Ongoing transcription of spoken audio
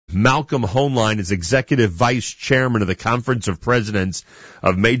Malcolm Hoenlein is Executive Vice Chairman of the Conference of Presidents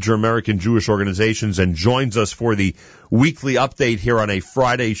of Major American Jewish Organizations and joins us for the weekly update here on a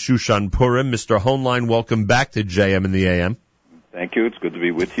Friday, Shushan Purim. Mr. Hoenlein, welcome back to JM in the AM. Thank you. It's good to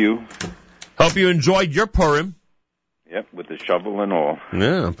be with you. Hope you enjoyed your Purim. Yep, with the shovel and all.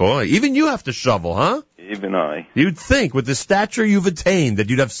 Yeah, boy. Even you have to shovel, huh? Even I. You'd think, with the stature you've attained, that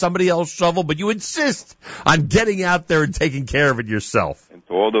you'd have somebody else shovel, but you insist on getting out there and taking care of it yourself. And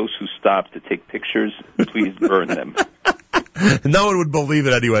to all those who stop to take pictures, please burn them. No one would believe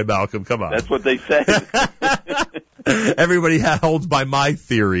it anyway, Malcolm. Come on. That's what they say. Everybody holds by my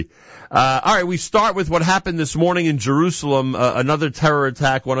theory. All right, we start with what happened this morning in Jerusalem, another terror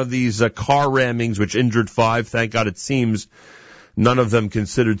attack, one of these car rammings which injured 5. Thank God it seems none of them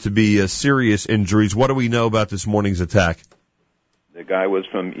considered to be serious injuries. What do we know about this morning's attack? The guy was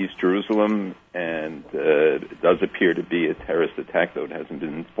from East Jerusalem, and it does appear to be a terrorist attack, though it hasn't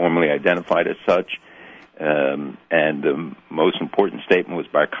been formally identified as such. And the most important statement was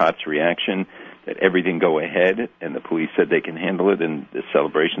Barkat's reaction, that everything go ahead, and the police said they can handle it. And the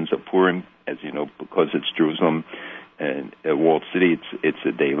celebrations of Purim, as you know, because it's Jerusalem and walled city, it's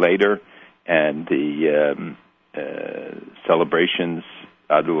a day later, and the celebrations,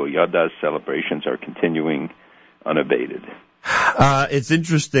 Adu Yada's celebrations, are continuing unabated. It's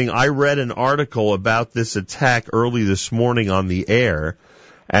interesting. I read an article about this attack early this morning on the air,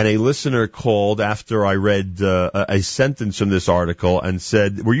 and a listener called after I read a sentence from this article and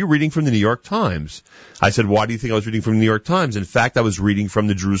said, "Were you reading from the New York Times?" I said, "Why do you think I was reading from the New York Times?" In fact, I was reading from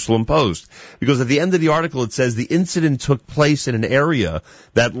the Jerusalem Post. Because at the end of the article it says the incident took place in an area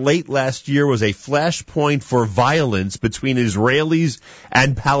that late last year was a flashpoint for violence between Israelis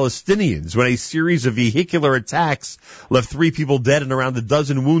and Palestinians when a series of vehicular attacks left 3 people dead and around a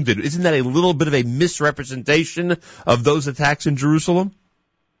dozen wounded. Isn't that a little bit of a misrepresentation of those attacks in Jerusalem?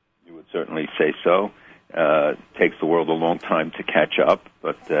 Certainly say so. Takes the world a long time to catch up,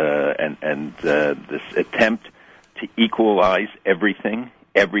 but this attempt to equalize everything,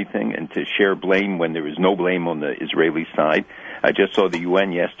 and to share blame when there is no blame on the Israeli side. I just saw the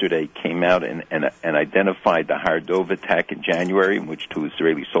UN yesterday came out and identified the Har Dov attack in January, in which 2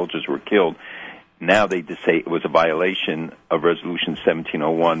 Israeli soldiers were killed. Now they just say it was a violation of Resolution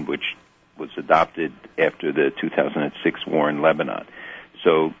 1701, which was adopted after the 2006 war in Lebanon.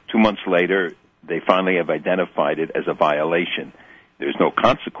 So 2 months later, they finally have identified it as a violation. There's no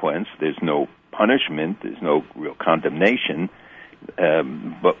consequence, there's no punishment, there's no real condemnation,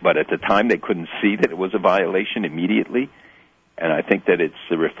 but at the time they couldn't see that it was a violation immediately, and I think that it's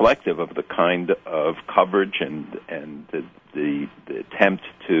reflective of the kind of coverage and the attempt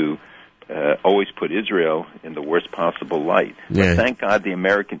to always put Israel in the worst possible light. Yeah. But thank God the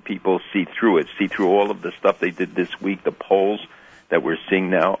American people see through it, see through all of the stuff they did this week. The polls that we're seeing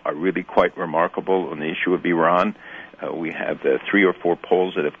now are really quite remarkable on the issue of Iran. We have 3 or 4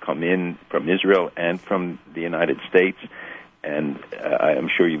 polls that have come in from Israel and from the United States, and I'm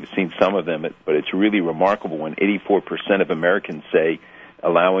sure you've seen some of them, but it's really remarkable when 84% of Americans say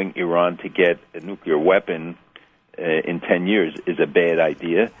allowing Iran to get a nuclear weapon in 10 years is a bad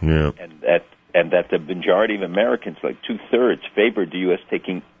idea, yeah. and that the majority of Americans, like 2/3, favored the U.S.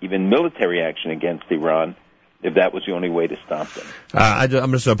 taking even military action against Iran if that was the only way to stop them.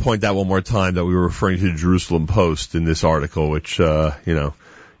 I'm just going to point out one more time that we were referring to the Jerusalem Post in this article, which,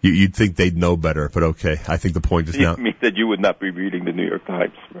 you'd think they'd know better, but okay. I think the point is now. You mean that you would not be reading the New York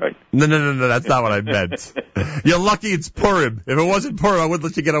Times, right? No, that's not what I meant. You're lucky it's Purim. If it wasn't Purim, I wouldn't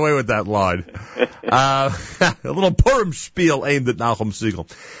let you get away with that line. A little Purim spiel aimed at Nahum Siegel.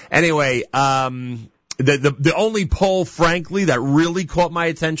 Anyway, The only poll, frankly, that really caught my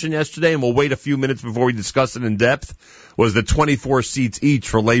attention yesterday, and we'll wait a few minutes before we discuss it in depth, was the 24 seats each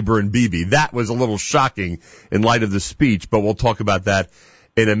for Labor and Bibi. That was a little shocking in light of the speech, but we'll talk about that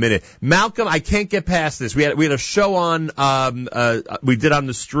in a minute. Malcolm, I can't get past this. We had a show on, we did on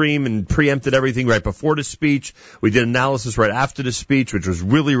the stream and preempted everything right before the speech. We did analysis right after the speech, which was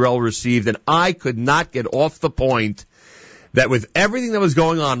really well received, and I could not get off the point that with everything that was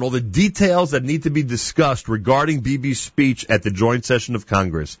going on, all the details that need to be discussed regarding Bibi's speech at the joint session of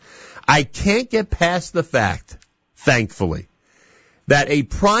Congress, I can't get past the fact, thankfully, that a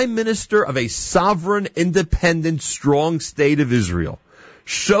prime minister of a sovereign, independent, strong state of Israel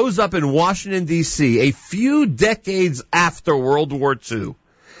shows up in Washington, D.C. a few decades after World War II,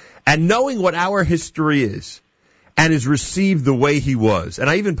 and knowing what our history is, and is received the way he was. And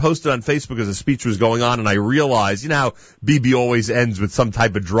I even posted on Facebook as the speech was going on, and I realized, you know how Bibi always ends with some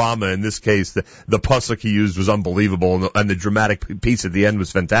type of drama. In this case, the pasuk he used was unbelievable, and the dramatic piece at the end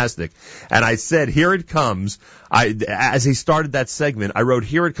was fantastic. And I said, here it comes. As he started that segment, I wrote,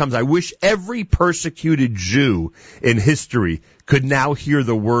 here it comes. I wish every persecuted Jew in history could now hear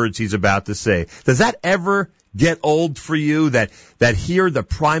the words he's about to say. Does that ever get old for you, that here the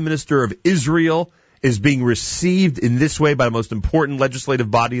Prime Minister of Israel is being received in this way by the most important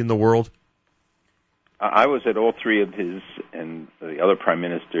legislative body in the world? I was at all three of his and the other prime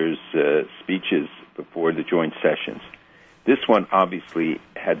ministers' speeches before the joint sessions. This one obviously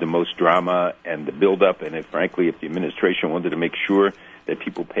had the most drama and the build-up, and frankly, if the administration wanted to make sure that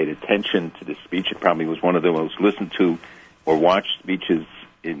people paid attention to the speech, it probably was one of the most listened to or watched speeches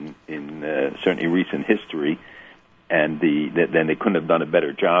in certainly recent history, and then they couldn't have done a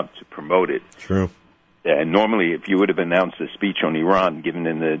better job to promote it. True. And normally, if you would have announced a speech on Iran given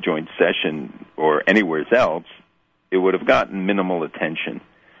in the joint session or anywhere else, it would have gotten minimal attention.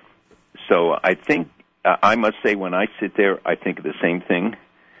 So I think, I must say, when I sit there, I think of the same thing.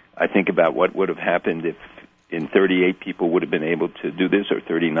 I think about what would have happened if in 38 people would have been able to do this, or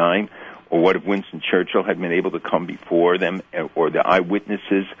 39, or what if Winston Churchill had been able to come before them, or the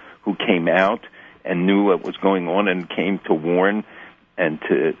eyewitnesses who came out and knew what was going on and came to warn. And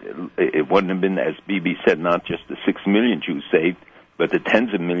it wouldn't have been, as Bibi said, not just the 6 million Jews saved, but the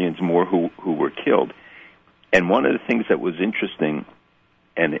tens of millions more who were killed. And one of the things that was interesting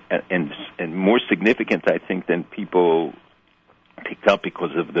and more significant, I think, than people picked up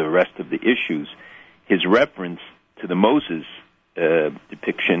because of the rest of the issues, his reference to the Moses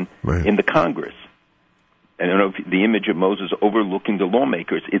depiction in the Congress. And I don't know if the image of Moses overlooking the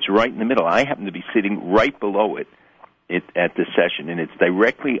lawmakers, it's right in the middle. I happen to be sitting right below it at the session, and it's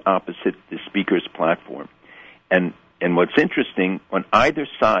directly opposite the speaker's platform. And what's interesting, on either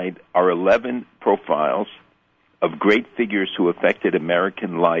side are 11 profiles of great figures who affected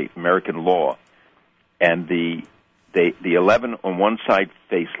American life, American law. And the 11 on one side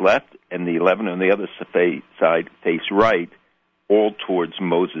face left, and the 11 on the other side face right, all towards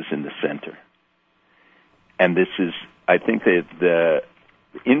Moses in the center. And this is, I think that the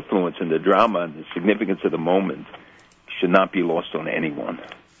influence and the drama and the significance of the moment should not be lost on anyone.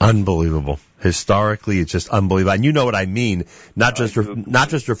 Unbelievable. Historically, it's just unbelievable. And you know what I mean, not just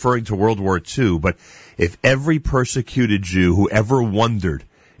referring to World War II, but if every persecuted Jew who ever wondered,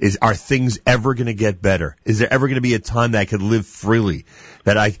 are things ever going to get better? Is there ever going to be a time that I could live freely,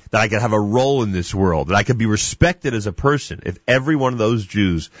 that I could have a role in this world, that I could be respected as a person? If every one of those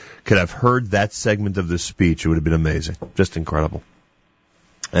Jews could have heard that segment of this speech, it would have been amazing. Just incredible.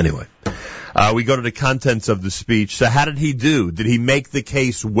 Anyway, we go to the contents of the speech. So how did he do? Did he make the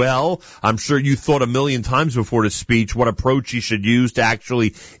case well? I'm sure you thought a million times before the speech what approach he should use to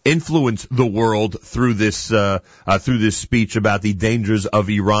actually influence the world through this speech about the dangers of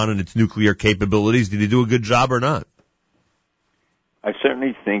Iran and its nuclear capabilities. Did he do a good job or not? I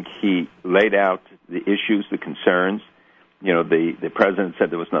certainly think he laid out the issues, the concerns. You know, the president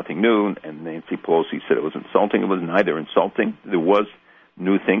said there was nothing new, and Nancy Pelosi said it was insulting. It was neither insulting. There was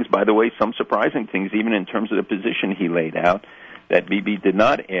new things, by the way, some surprising things, even in terms of the position he laid out, that Bibi did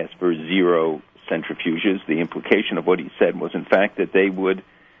not ask for zero centrifuges. The implication of what he said was, in fact, that they would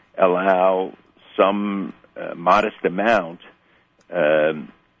allow some modest amount,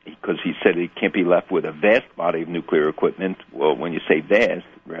 because he said it can't be left with a vast body of nuclear equipment. Well, when you say vast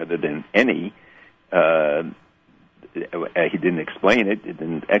rather than any, he didn't explain it, it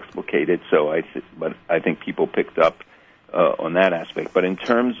didn't explicate it, but I think people picked up on that aspect. But in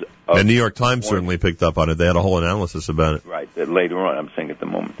terms of... The New York Times certainly picked up on it. They had a whole analysis about it. Right. Later on, I'm saying at the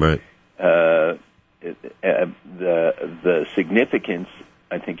moment. Right. The significance,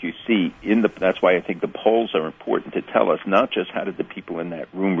 I think you see, that's why I think the polls are important to tell us not just how did the people in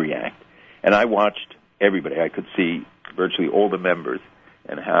that room react. And I watched everybody. I could see virtually all the members,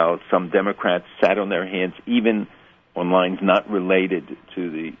 and how some Democrats sat on their hands, even on lines not related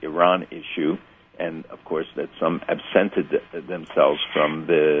to the Iran issue, and of course that some absented themselves from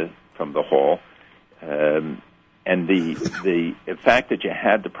the hall, and the fact that you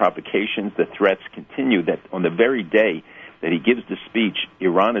had the provocations, the threats continue. That on the very day that he gives the speech,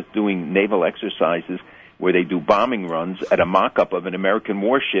 Iran is doing naval exercises where they do bombing runs at a mock-up of an American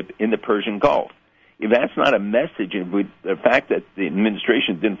warship in the Persian Gulf. If that's not a message, and the fact that the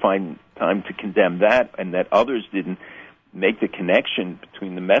administration didn't find time to condemn that, and that others didn't make the connection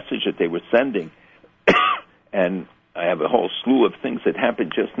between the message that they were sending. And I have a whole slew of things that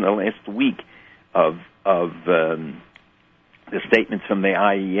happened just in the last week of the statements from the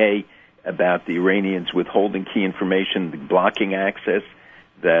IEA about the Iranians withholding key information, blocking access,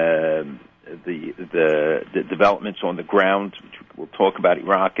 the developments on the ground, which we'll talk about,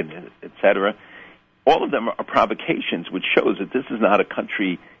 Iraq, and et cetera. All of them are provocations, which shows that this is not a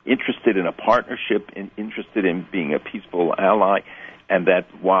country interested in a partnership, interested in being a peaceful ally, and that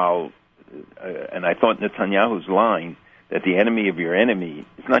while, and I thought Netanyahu's line, that the enemy of your enemy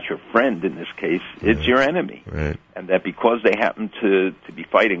is not your friend in this case, it's your enemy. Right. And that because they happen to be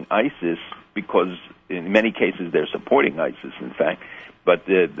fighting ISIS, because in many cases they're supporting ISIS, in fact, but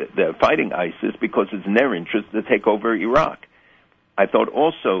they're fighting ISIS because it's in their interest to take over Iraq. I thought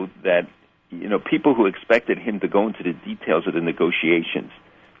also that, people who expected him to go into the details of the negotiations,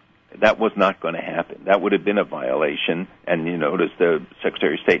 that was not going to happen. That would have been a violation, and you notice the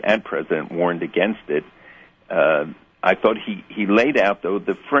Secretary of State and President warned against it. I thought he laid out, though,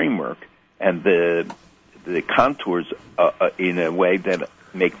 the framework and the contours in a way that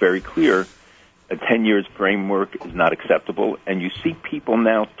make very clear a 10 years framework is not acceptable, and you see people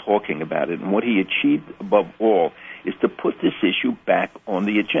now talking about it. And what he achieved above all is to put this issue back on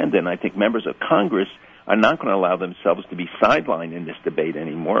the agenda. And I think members of Congress are not going to allow themselves to be sidelined in this debate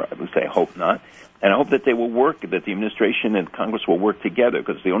anymore. I would say I hope not. And I hope that they will work, that the administration and Congress will work together,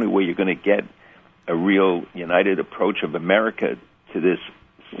 because the only way you're going to get a real united approach of America to this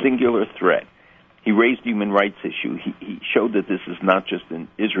singular threat. He raised human rights issue. He showed that this is not just an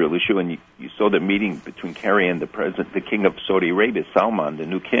Israel issue, and you saw the meeting between Kerry and the king of Saudi Arabia, Salman, the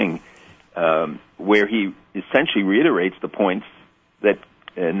new king, where he essentially reiterates the points that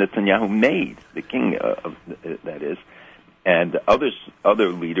Netanyahu made, the king that is, and other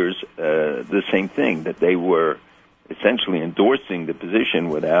leaders the same thing, that they were essentially endorsing the position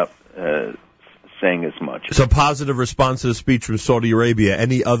without saying as much. So positive response to the speech from Saudi Arabia.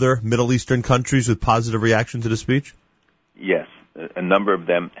 Any other Middle Eastern countries with positive reaction to the speech? Yes. A number of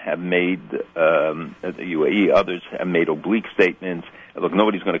them have made, the UAE, others have made oblique statements. Look,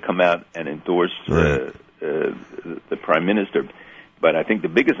 nobody's going to come out and endorse the Prime Minister. But I think the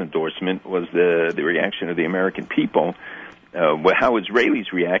biggest endorsement was the reaction of the American people. How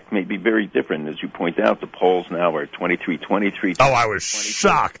Israelis react may be very different. As you point out, the polls now are 23-23. Oh, I was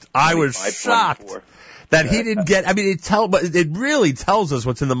shocked. I was shocked that he didn't get, but it really tells us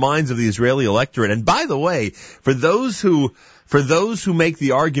what's in the minds of the Israeli electorate. And by the way, for those who make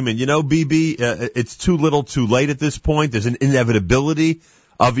the argument, Bibi, it's too little too late at this point. There's an inevitability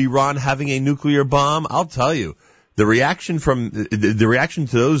of Iran having a nuclear bomb. I'll tell you, the reaction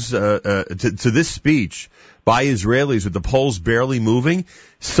to those, to this speech by Israelis with the polls barely moving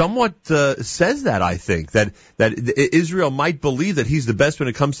somewhat says that, I think, that Israel might believe that he's the best when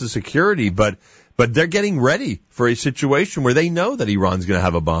it comes to security, but they're getting ready for a situation where they know that Iran's going to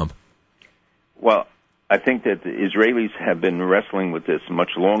have a bomb. Well, I think that the Israelis have been wrestling with this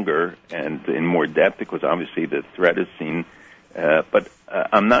much longer and in more depth, because obviously the threat is seen. But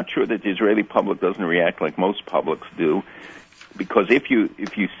I'm not sure that the Israeli public doesn't react like most publics do, because if you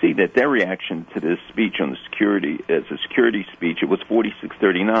see that their reaction to this speech on the security as a security speech, it was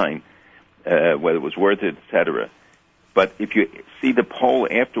 46-39, whether it was worth it, etc. But if you see the poll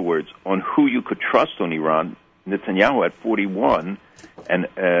afterwards on who you could trust on Iran, Netanyahu had 41, and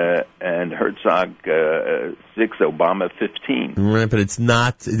Herzog 6, Obama 15. Right, but it's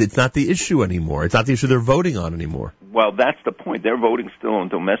not the issue anymore. It's not the issue they're voting on anymore. Well, that's the point. They're voting still on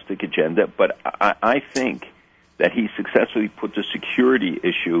domestic agenda, but I think that he successfully put the security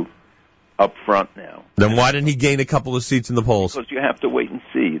issue up front now. Then why didn't he gain a couple of seats in the polls? Because you have to wait and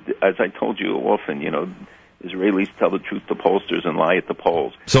see. As I told you often, Israelis tell the truth to pollsters and lie at the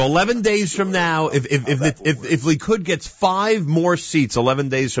polls. So 11 days from now, if Likud gets 5 more seats 11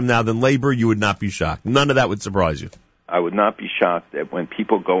 days from now than Labor, you would not be shocked. None of that would surprise you. I would not be shocked that when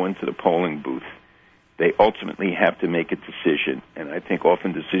people go into the polling booth, they ultimately have to make a decision, and I think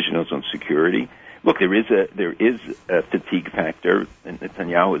often decision is on security. Look, there is a fatigue factor, and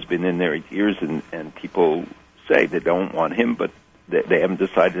Netanyahu has been in there 8 years, and people say they don't want him, but they haven't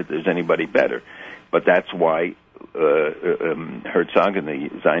decided that there's anybody better. But that's why Herzog and the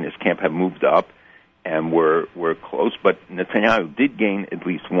Zionist camp have moved up, and we're close. But Netanyahu did gain at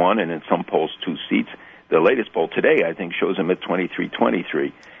least 1, and in some polls 2 seats. The latest poll today, I think, shows him at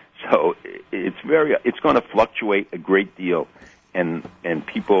 23-23. So it's going to fluctuate a great deal. And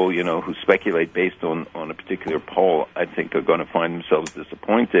people, who speculate based on a particular poll, I think are going to find themselves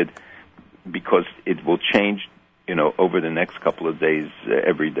disappointed, because it will change, over the next couple of days,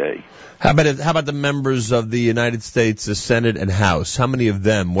 every day. How about the members of the United States, the Senate and House? How many of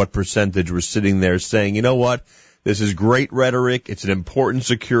them, what percentage were sitting there saying, you know what, this is great rhetoric, it's an important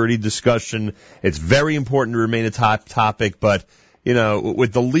security discussion, it's very important to remain a top topic, but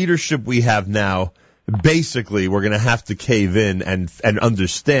with the leadership we have now, basically we're going to have to cave in and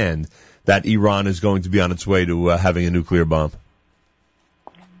understand that Iran is going to be on its way to having a nuclear bomb.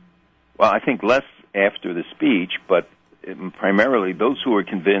 Well, I think less after the speech, but primarily those who were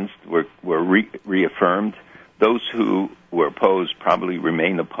convinced were reaffirmed. Those who were opposed probably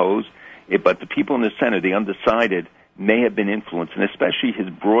remain opposed. But the people in the Senate, the undecided, may have been influenced, and especially his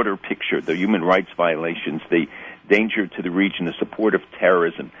broader picture, the human rights violations, the danger to the region, the support of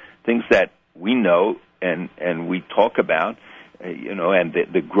terrorism, things that we know and we talk about, and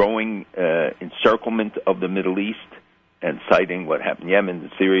the growing encirclement of the Middle East, and citing what happened in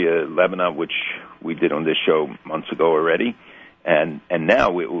Yemen, Syria, Lebanon, which we did on this show months ago already. And now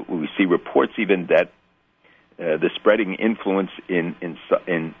we see reports even that the spreading influence in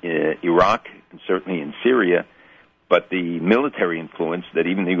Iraq and certainly in Syria, but the military influence that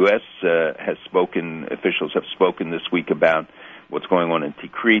even the U.S. Officials have spoken this week about what's going on in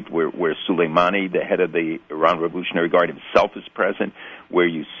Tikrit, where Soleimani, the head of the Iran Revolutionary Guard himself, is present, where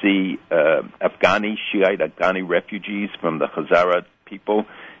you see Shiite Afghani refugees from the Hazara people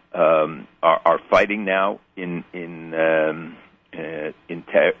are fighting now in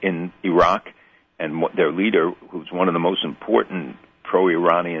Iraq, and their leader, who's one of the most important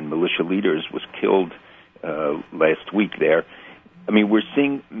pro-Iranian militia leaders, was killed last week there. I mean, we're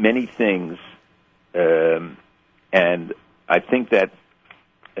seeing many things, and I think that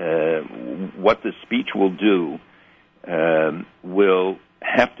what the speech will do will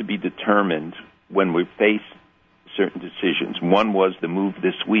have to be determined when we face certain decisions. One was the move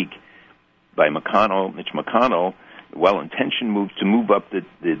this week by Mitch McConnell, well-intentioned move to move up the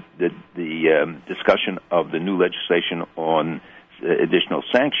discussion of the new legislation on additional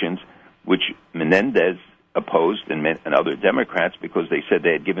sanctions, which Menendez opposed and other Democrats because they said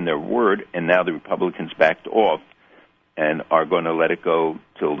they had given their word, and now the Republicans backed off and are going to let it go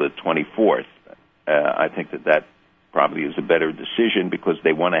till the 24th. I think that probably is a better decision because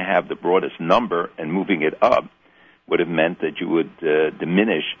they want to have the broadest number, and moving it up would have meant that you would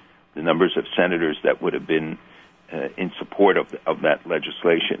diminish the numbers of senators that would have been in support of that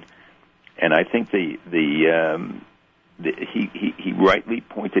legislation. And I think he rightly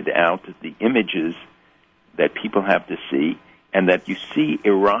pointed out the images that people have to see, and that you see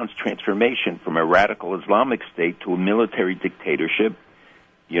Iran's transformation from a radical Islamic state to a military dictatorship.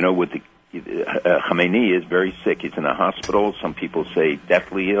 With Khamenei is very sick. He's in a hospital. Some people say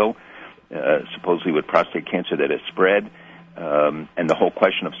deathly ill, supposedly with prostate cancer that has spread. And the whole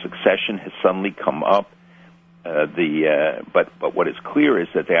question of succession has suddenly come up. But what is clear is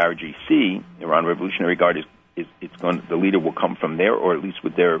that the IRGC, Iran Revolutionary Guard, the leader will come from there, or at least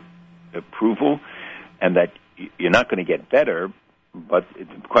with their approval, and that you're not going to get better, but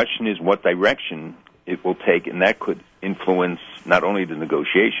the question is what direction it will take, and that could influence not only the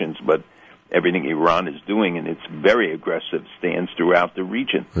negotiations, but everything Iran is doing in its very aggressive stance throughout the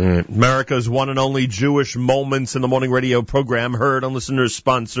region. America's one and only Jewish Moments in the Morning radio program, heard on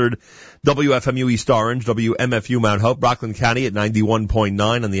listeners-sponsored WFMU East Orange, WMFU Mount Hope, Rockland County at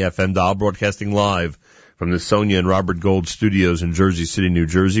 91.9 on the FM dial, broadcasting live from the Sonia and Robert Gold studios in Jersey City, New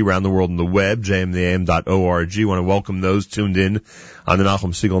Jersey, around the world on the web, jmtheam.org. Want to welcome those tuned in on the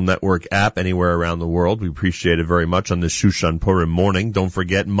Nachum Segal Network app anywhere around the world. We appreciate it very much on this Shushan Purim morning. Don't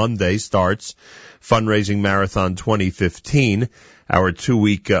forget, Monday starts Fundraising Marathon 2015, our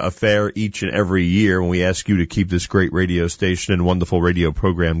 2-week affair each and every year when we ask you to keep this great radio station and wonderful radio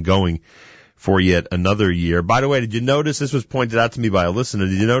program going for yet another year. By the way, did you notice, this was pointed out to me by a listener,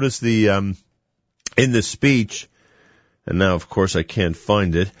 did you notice in the speech, and now of course I can't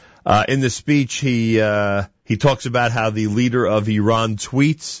find it, in the speech he talks about how the leader of Iran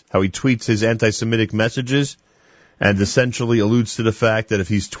tweets, how he tweets his anti-Semitic messages, and essentially alludes to the fact that if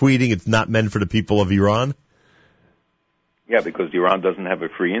he's tweeting, it's not meant for the people of Iran. Yeah, because Iran doesn't have a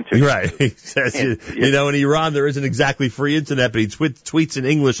free internet. Right. He says, in Iran there isn't exactly free internet, but he tweets in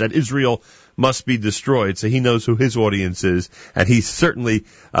English that Israel must be destroyed. So he knows who his audience is, and he certainly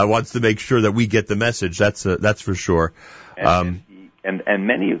wants to make sure that we get the message. That's for sure. And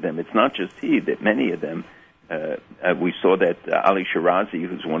many of them, it's not just he, that many of them, we saw that Ali Shirazi,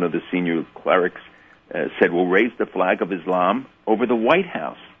 who's one of the senior clerics, said, we'll raise the flag of Islam over the White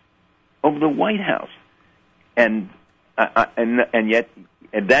House. Over the White House. And yet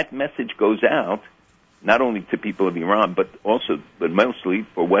that message goes out not only to people of Iran, but mostly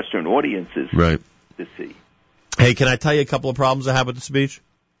for Western audiences to see. Hey, can I tell you a couple of problems I have with the speech?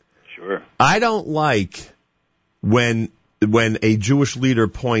 Sure. I don't like when a Jewish leader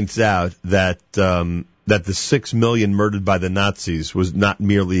points out that the 6 million murdered by the Nazis was not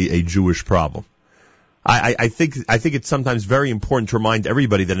merely a Jewish problem. I think it's sometimes very important to remind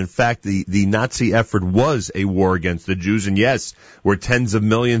everybody that in fact the Nazi effort was a war against the Jews, and yes, were tens of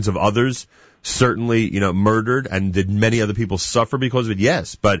millions of others certainly, murdered, and did many other people suffer because of it?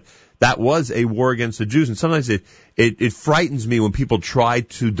 Yes, but that was a war against the Jews, and sometimes it frightens me when people try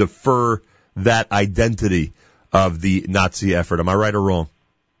to defer that identity of the Nazi effort. Am I right or wrong?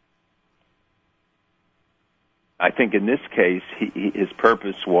 I think in this case, his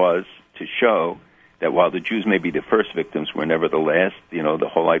purpose was to show that while the Jews may be the first victims, we're never the last. The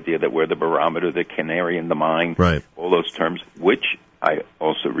whole idea that we're the barometer, the canary in the mine, right. All those terms, which I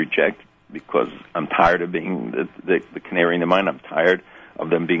also reject because I'm tired of being the canary in the mine. I'm tired of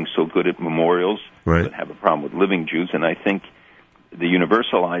them being so good at memorials, right. But have a problem with living Jews. And I think the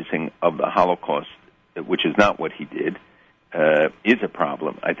universalizing of the Holocaust, which is not what he did, is a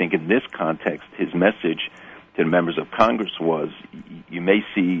problem. I think in this context, his message to the members of Congress was, you may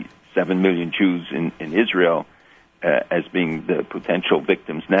see 7 million Jews in Israel as being the potential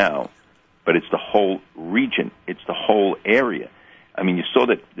victims now, but it's the whole region, it's the whole area. I mean, you saw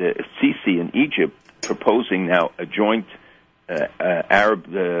that the Sisi in Egypt proposing now a joint Arab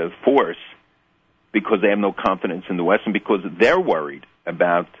force because they have no confidence in the West and because they're worried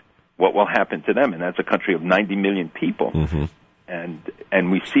about what will happen to them, and that's a country of 90 million people. Mm-hmm.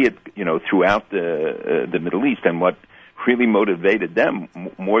 And we see it, throughout the Middle East. And what really motivated them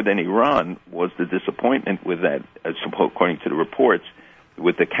more than Iran was the disappointment with that, according to the reports,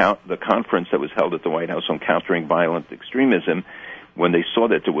 with the conference that was held at the White House on countering violent extremism, when they saw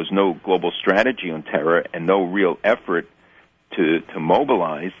that there was no global strategy on terror and no real effort to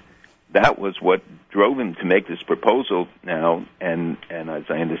mobilize. That was what drove him to make this proposal now. And as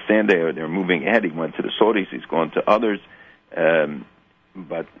I understand, they're moving ahead. He went to the Saudis. He's gone to others.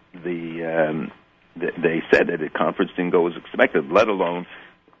 But they said that the conference didn't go as expected, let alone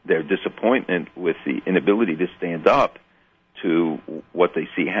their disappointment with the inability to stand up to what they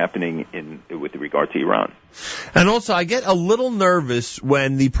see happening with regard to Iran. And also, I get a little nervous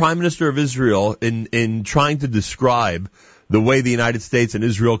when the Prime Minister of Israel, in trying to describe the way the United States and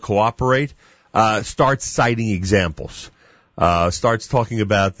Israel cooperate, starts citing examples. Starts talking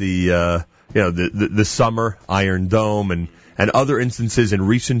about the summer Iron Dome and other instances in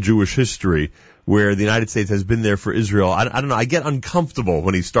recent Jewish history where the United States has been there for Israel. I don't know. I get uncomfortable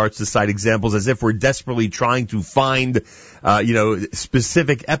when he starts to cite examples as if we're desperately trying to find,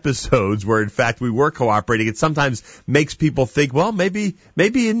 specific episodes where in fact we were cooperating. It sometimes makes people think, well, maybe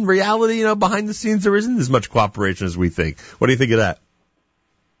in reality, behind the scenes there isn't as much cooperation as we think. What do you think of that?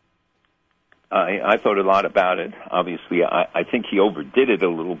 I thought a lot about it. Obviously, I think he overdid it a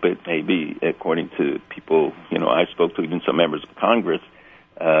little bit, maybe, according to people, I spoke to, even some members of Congress.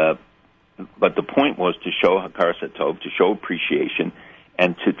 But the point was to show Hakar Satov, to show appreciation,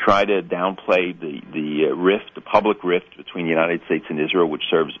 and to try to downplay the rift, the public rift between the United States and Israel, which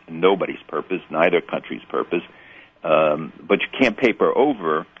serves nobody's purpose, neither country's purpose. But you can't paper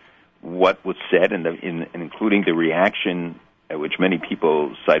over what was said, and including the reaction, which many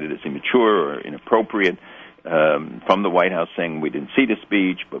people cited as immature or inappropriate, from the White House, saying we didn't see the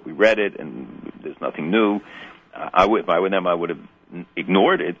speech, but we read it, and there's nothing new. If I were them, I would have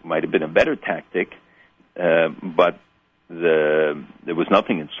ignored it. Might have been a better tactic, but there was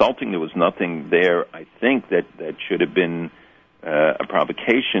nothing insulting. There was nothing there, I think, that should have been a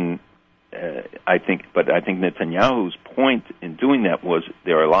provocation. I think Netanyahu's point in doing that was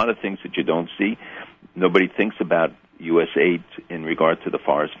there are a lot of things that you don't see. Nobody thinks about U.S. aid in regard to the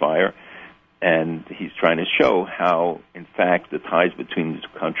forest fire, and he's trying to show how, in fact, the ties between the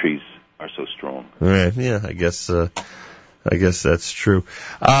two countries are so strong. Right. Yeah, I guess that's true.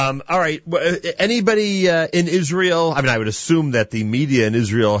 All right. Anybody in Israel? I mean, I would assume that the media in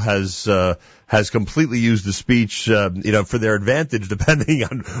Israel has completely used the speech, for their advantage, depending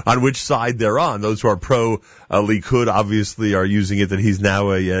on which side they're on. Those who are pro Likud obviously are using it that he's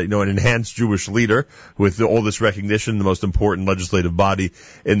now an enhanced Jewish leader with all this recognition, the most important legislative body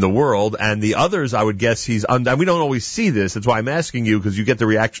in the world. And the others, I would guess and we don't always see this. That's why I'm asking you, because you get the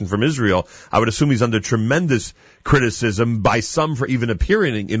reaction from Israel. I would assume he's under tremendous criticism by some for even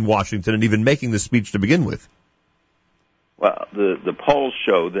appearing in Washington and even making the speech to begin with. Well, the polls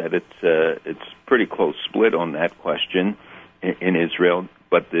show that it's pretty close split on that question in Israel,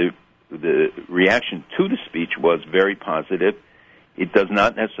 but the reaction to the speech was very positive. It does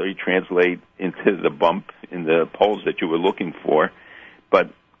not necessarily translate into the bump in the polls that you were looking for,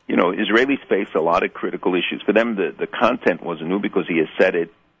 but Israelis face a lot of critical issues. For them, the content wasn't new because he has said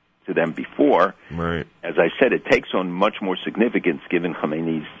it to them before. Right. As I said, it takes on much more significance given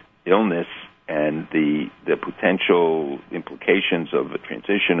Khamenei's illness and the potential implications of a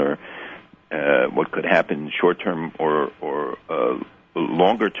transition or what could happen short term or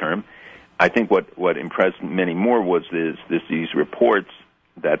longer term. I think what impressed many more was these reports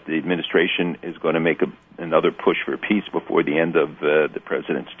that the administration is going to make another push for peace before the end of the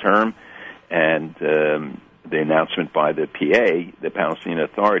president's term, and the announcement by the PA, the Palestinian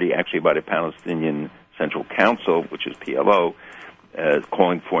Authority, actually by the Palestinian Central Council, which is PLO,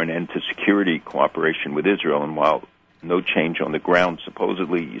 calling for an end to security cooperation with Israel. And while no change on the ground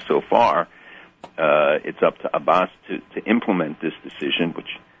supposedly so far, it's up to Abbas to implement this decision,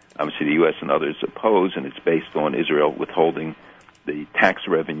 which obviously the U.S. and others oppose, and it's based on Israel withholding the tax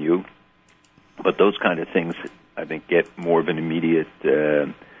revenue. But those kind of things, I think, get more of an immediate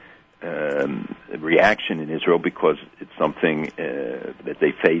reaction in Israel because it's something that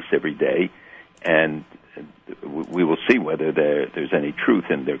they face every day, and we will see whether there's any truth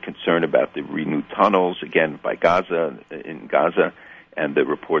in their concern about the renewed tunnels, again, in Gaza, and the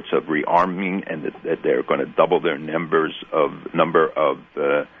reports of rearming, and that they're going to double their number of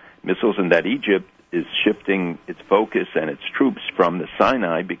missiles, and that Egypt is shifting its focus and its troops from the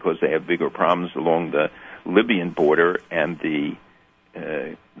Sinai because they have bigger problems along the Libyan border and the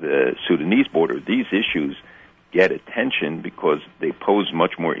Sudanese border. These issues get attention because they pose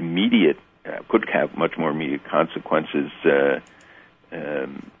much more immediate, could have much more immediate consequences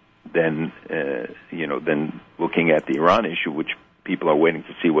than looking at the Iran issue, which people are waiting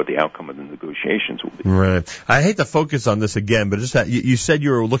to see what the outcome of the negotiations will be. Right. I hate to focus on this again, but just that you said you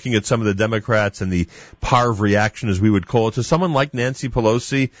were looking at some of the Democrats and the Parv reaction, as we would call it. So someone like Nancy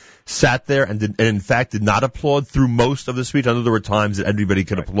Pelosi sat there and in fact did not applaud through most of the speech. I know there were times that everybody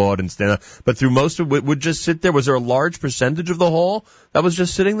could applaud and stand up, but through most of it would just sit there. Was there a large percentage of the hall that was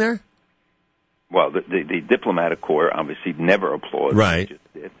just sitting there? Well, the diplomatic corps obviously never applauds. Right.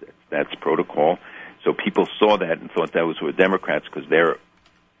 That's protocol. So people saw that and thought that was with Democrats because they're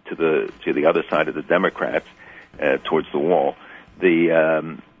to the other side of the Democrats, towards the wall.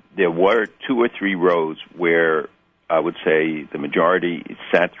 There were 2 or 3 rows where I would say the majority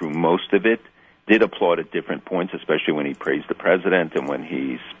sat through most of it, did applaud at different points, especially when he praised the president and when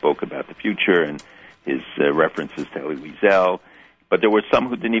he spoke about the future and his references to Elie Wiesel. But there were some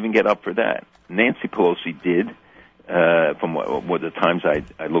who didn't even get up for that. Nancy Pelosi did. From what the times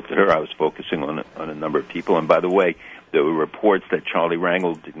I looked at her, I was focusing on a number of people. And by the way, there were reports that Charlie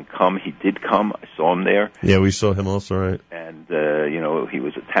Rangel didn't come. He did come. I saw him there. Yeah, we saw him also, right? And he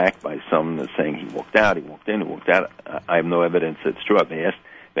was attacked by some saying he walked out, he walked in, he walked out. I have no evidence that's true. I've asked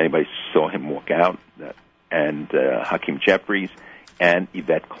if anybody saw him walk out. And Hakeem Jeffries and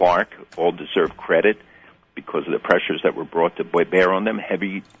Yvette Clarke all deserve credit because of the pressures that were brought to bear on them,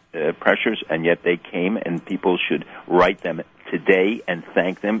 heavy pressures, and yet they came, and people should write them today and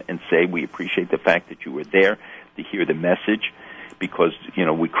thank them and say, we appreciate the fact that you were there to hear the message, because,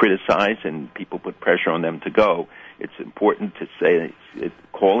 we criticize and people put pressure on them to go. It's important to say,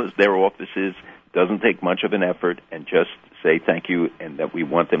 call their offices, doesn't take much of an effort, and just say thank you and that we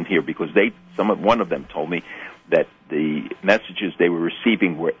want them here, because one of them told me that the messages they were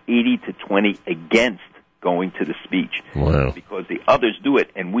receiving were 80 to 20 against going to the speech. Wow. Because the others do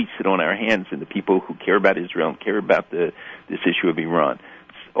it, and we sit on our hands, and the people who care about Israel and care about this issue of Iran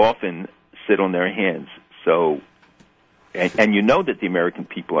often sit on their hands. So, and you know that the American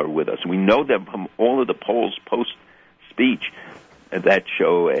people are with us. We know that from all of the polls post-speech that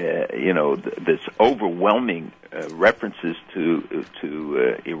show, this overwhelming references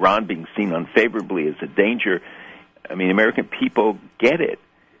to Iran being seen unfavorably as a danger. I mean, American people get it.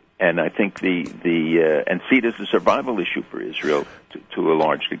 And I think and see it as a survival issue for Israel to a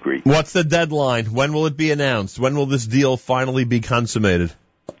large degree. What's the deadline? When will it be announced? When will this deal finally be consummated?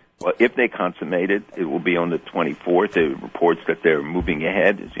 Well, if they consummate it, it will be on the 24th. There are reports that they're moving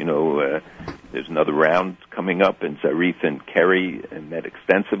ahead. As you know, there's another round coming up, and Zarif and Kerry met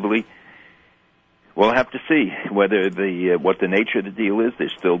extensively. We'll have to see whether what the nature of the deal is.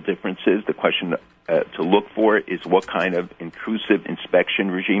 There's still differences. The question to look for is what kind of intrusive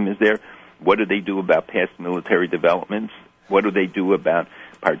inspection regime is there? What do they do about past military developments? What do they do about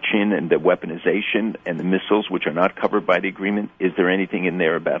Parchin and the weaponization and the missiles, which are not covered by the agreement? Is there anything in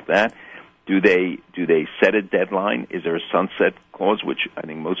there about that? Do they set a deadline? Is there a sunset clause, which I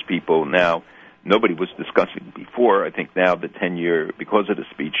think most people now, nobody was discussing before. I think now the 10-year, because of the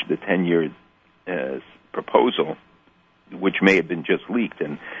speech, the 10-year proposal, which may have been just leaked,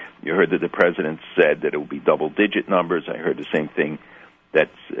 and you heard that the president said that it will be double-digit numbers. I heard the same thing that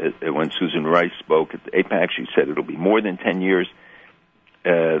when Susan Rice spoke at the AIPAC, she said it will be more than 10 years.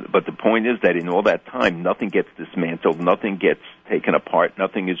 But the point is that in all that time, nothing gets dismantled, nothing gets taken apart,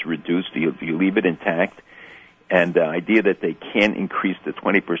 nothing is reduced. You leave it intact, And the idea that they can't increase the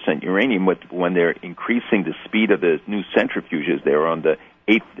 20% uranium when they're increasing the speed of the new centrifuges, they're on the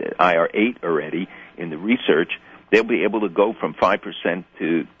IR8 already in the research, they'll be able to go from 5%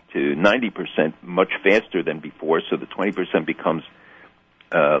 to 90% much faster than before, so the 20% becomes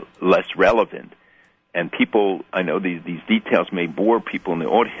less relevant. And people, I know these details may bore people in the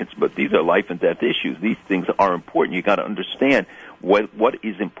audience, but these are life and death issues. These things are important. You got to understand what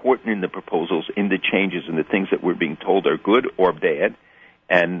is important in the proposals, in the changes, and the things that we're being told are good or bad,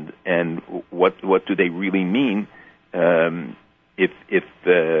 and what do they really mean if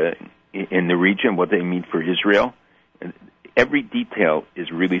in the region, what they mean for Israel. Every detail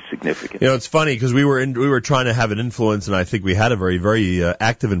is really significant. You know, it's funny because we were trying to have an influence, and I think we had a very, very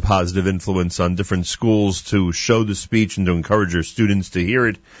active and positive influence on different schools to show the speech and to encourage our students to hear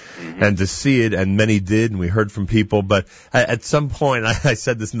it and to see it, and many did, and we heard from people. But at some point, I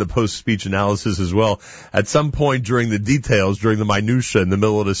said this in the post-speech analysis as well, at some point during the details, during the minutia in the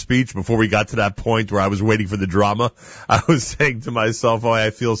middle of the speech, before we got to that point where I was waiting for the drama, I was saying to myself, oh,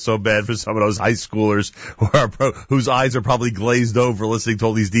 I feel so bad for some of those high schoolers whose eyes are probably glazed over listening to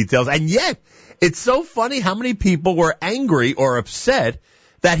all these details. And yet, it's so funny how many people were angry or upset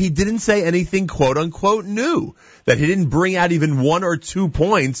that he didn't say anything quote-unquote new, that he didn't bring out even 1 or 2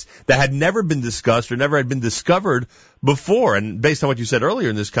 points that had never been discussed or never had been discovered before. And based on what you said earlier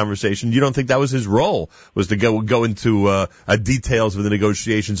in this conversation, you don't think that was his role, was to go into details of the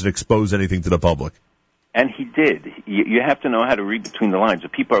negotiations and expose anything to the public? And he did. You have to know how to read between the lines.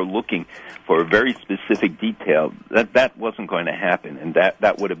 If people are looking for a very specific detail, that wasn't going to happen, and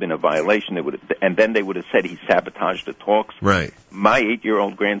that would have been a violation. And then they would have said he sabotaged the talks. Right. My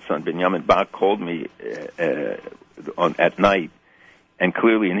 8-year-old grandson, Benjamin Bach, called me at night, and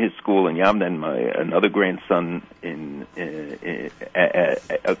clearly in his school in Yamden, another grandson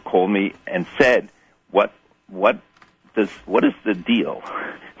called me and said, "What is the deal?"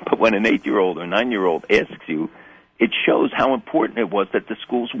 But when an 8-year-old or 9-year-old asks you, it shows how important it was that the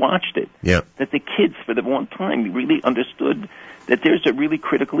schools watched it. Yeah. That the kids, for the one time, really understood that there's a really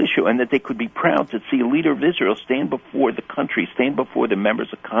critical issue and that they could be proud to see a leader of Israel stand before the country, stand before the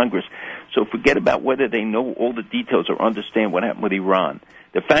members of Congress. So forget about whether they know all the details or understand what happened with Iran.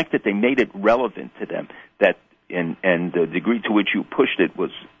 The fact that they made it relevant to them, that and the degree to which you pushed it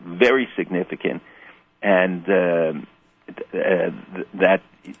was very significant. And that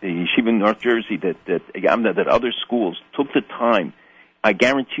the yeshiva in North Jersey, that other schools took the time, I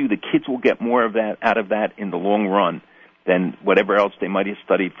guarantee you the kids will get more of that out of that in the long run than whatever else they might have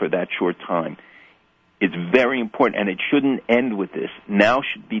studied for that short time. It's very important, and it shouldn't end with this. Now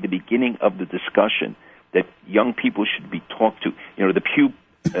should be the beginning of the discussion that young people should be talked to. You know, the Pew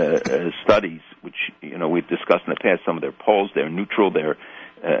studies, which, you know, we've discussed in the past, some of their polls, they're neutral, they're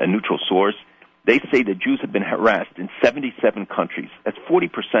a neutral source. They say that Jews have been harassed in 77 countries. That's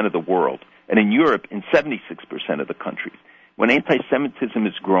 40% of the world. And in Europe, in 76% of the countries. When anti-Semitism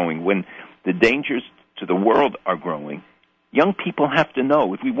is growing, when the dangers to the world are growing, young people have to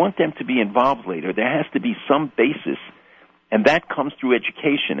know. If we want them to be involved later, there has to be some basis. And that comes through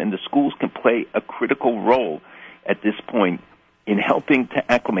education. And the schools can play a critical role at this point in helping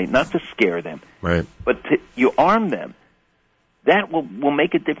to acclimate, not to scare them, right, but you arm them. That will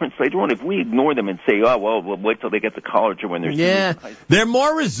make a difference later on. If we ignore them and say, oh, well, we'll wait till they get to college or when they're seniors. Yeah, they're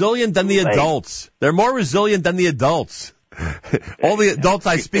more resilient than the adults. They're more resilient than the adults. All the adults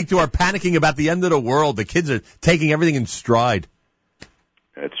I speak to are panicking about the end of the world. The kids are taking everything in stride.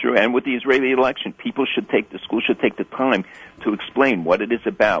 That's true. And with the Israeli election, the school should take the time to explain what it is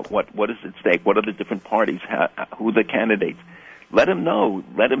about, what is at stake, what are the different parties, who are the candidates. Let them know,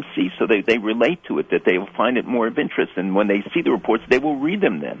 let them see, so they relate to it, that they will find it more of interest. And when they see the reports, they will read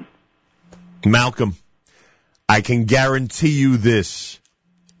them then. Malcolm, I can guarantee you this.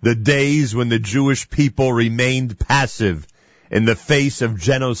 The days when the Jewish people remained passive in the face of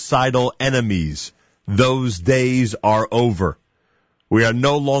genocidal enemies, those days are over. We are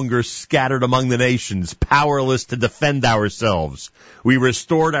no longer scattered among the nations, powerless to defend ourselves. We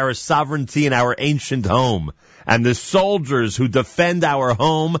restored our sovereignty in our ancient home. And the soldiers who defend our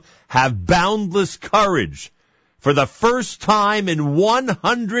home have boundless courage. For the first time in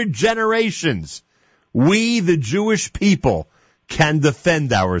 100 generations, we, the Jewish people, can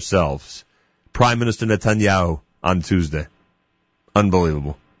defend ourselves. Prime Minister Netanyahu on Tuesday.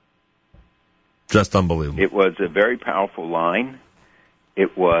 Unbelievable. Just unbelievable. It was a very powerful line.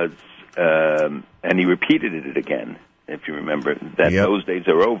 It was, and he repeated it again, if you remember, that those days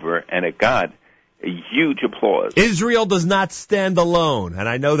are over, and it got a huge applause. Israel does not stand alone, and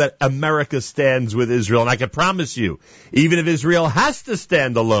I know that America stands with Israel, and I can promise you, even if Israel has to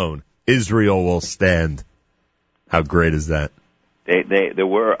stand alone, Israel will stand. How great is that? There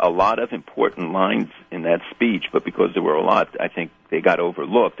were a lot of important lines in that speech, but because there were a lot, I think they got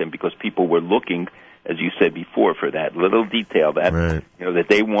overlooked, and because people were looking, as you said before, for that little detail, that right. That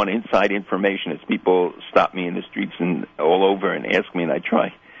they want inside information. As people stop me in the streets and all over and ask me, and I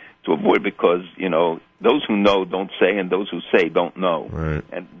try to avoid, because those who know don't say, and those who say don't know. Right.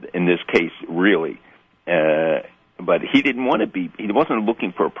 And in this case, really, but he didn't want to be. He wasn't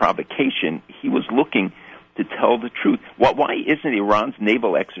looking for a provocation. He was looking to tell the truth. Why isn't Iran's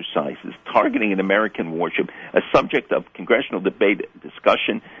naval exercises targeting an American warship a subject of congressional debate,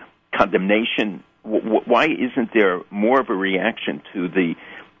 discussion, condemnation? Why isn't there more of a reaction to the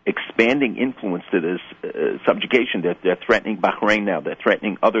expanding influence to this subjugation that they're threatening Bahrain now? They're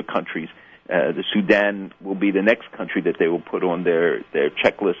threatening other countries. The Sudan will be the next country that they will put on their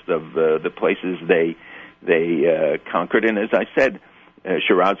checklist of the places they conquered. And as I said,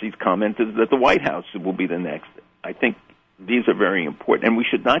 Shirazi's comment is that the White House will be the next. I think these are very important, and we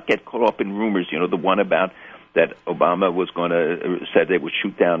should not get caught up in rumors. The one about that Obama was going to said they would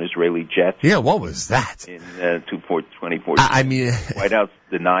shoot down Israeli jets. Yeah, what was that? In 2014. I mean, the White House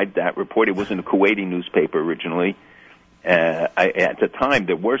denied that report. It was in a Kuwaiti newspaper originally. At the time,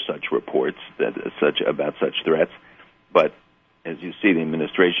 there were such reports about such threats, but as you see, the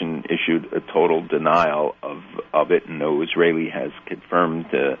administration issued a total denial of it, and no Israeli has confirmed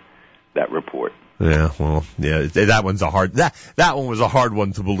that report. Yeah, well, yeah, that one's that one was a hard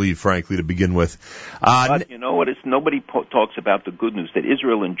one to believe, frankly, to begin with. But you know what? Nobody talks about the good news that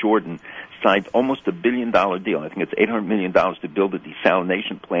Israel and Jordan signed almost $1 billion deal. I think it's $800 million to build a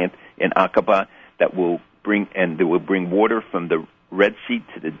desalination plant in Aqaba that will bring water from the Red Sea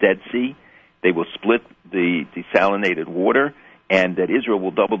to the Dead Sea. They will split the desalinated water, and that Israel will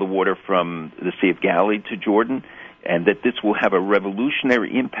double the water from the Sea of Galilee to Jordan, and that this will have a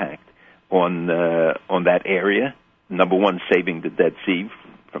revolutionary impact on that area. Number one, saving the Dead Sea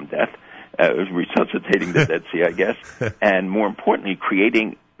from death, resuscitating the Dead Sea, I guess, and more importantly,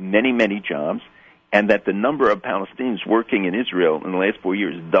 creating many, many jobs, and that the number of Palestinians working in Israel in the last 4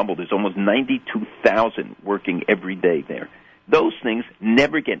 years doubled. There's almost 92,000 working every day there. Those things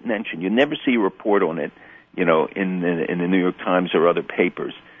never get mentioned. You never see a report on it, in the New York Times or other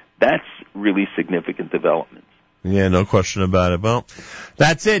papers. That's really significant development. Yeah, no question about it. Well,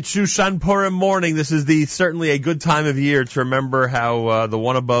 that's it. Shushan Purim morning. This is certainly a good time of year to remember how the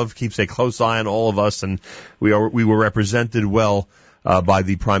one above keeps a close eye on all of us, and we were represented well by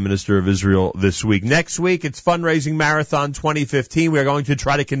the Prime Minister of Israel this week. Next week, it's Fundraising Marathon 2015. We are going to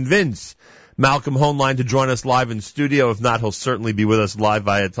try to convince Malcolm Hoenlein to join us live in studio. If not, he'll certainly be with us live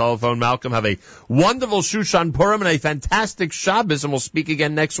via telephone. Malcolm, have a wonderful Shushan Purim and a fantastic Shabbos, and we'll speak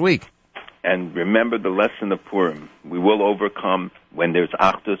again next week. And remember the lesson of Purim. We will overcome when there's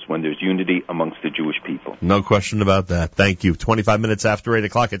achdus, when there's unity amongst the Jewish people. No question about that. Thank you. 25 minutes after 8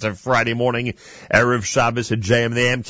 o'clock. It's a Friday morning, Erev Shabbos at JM in the AM.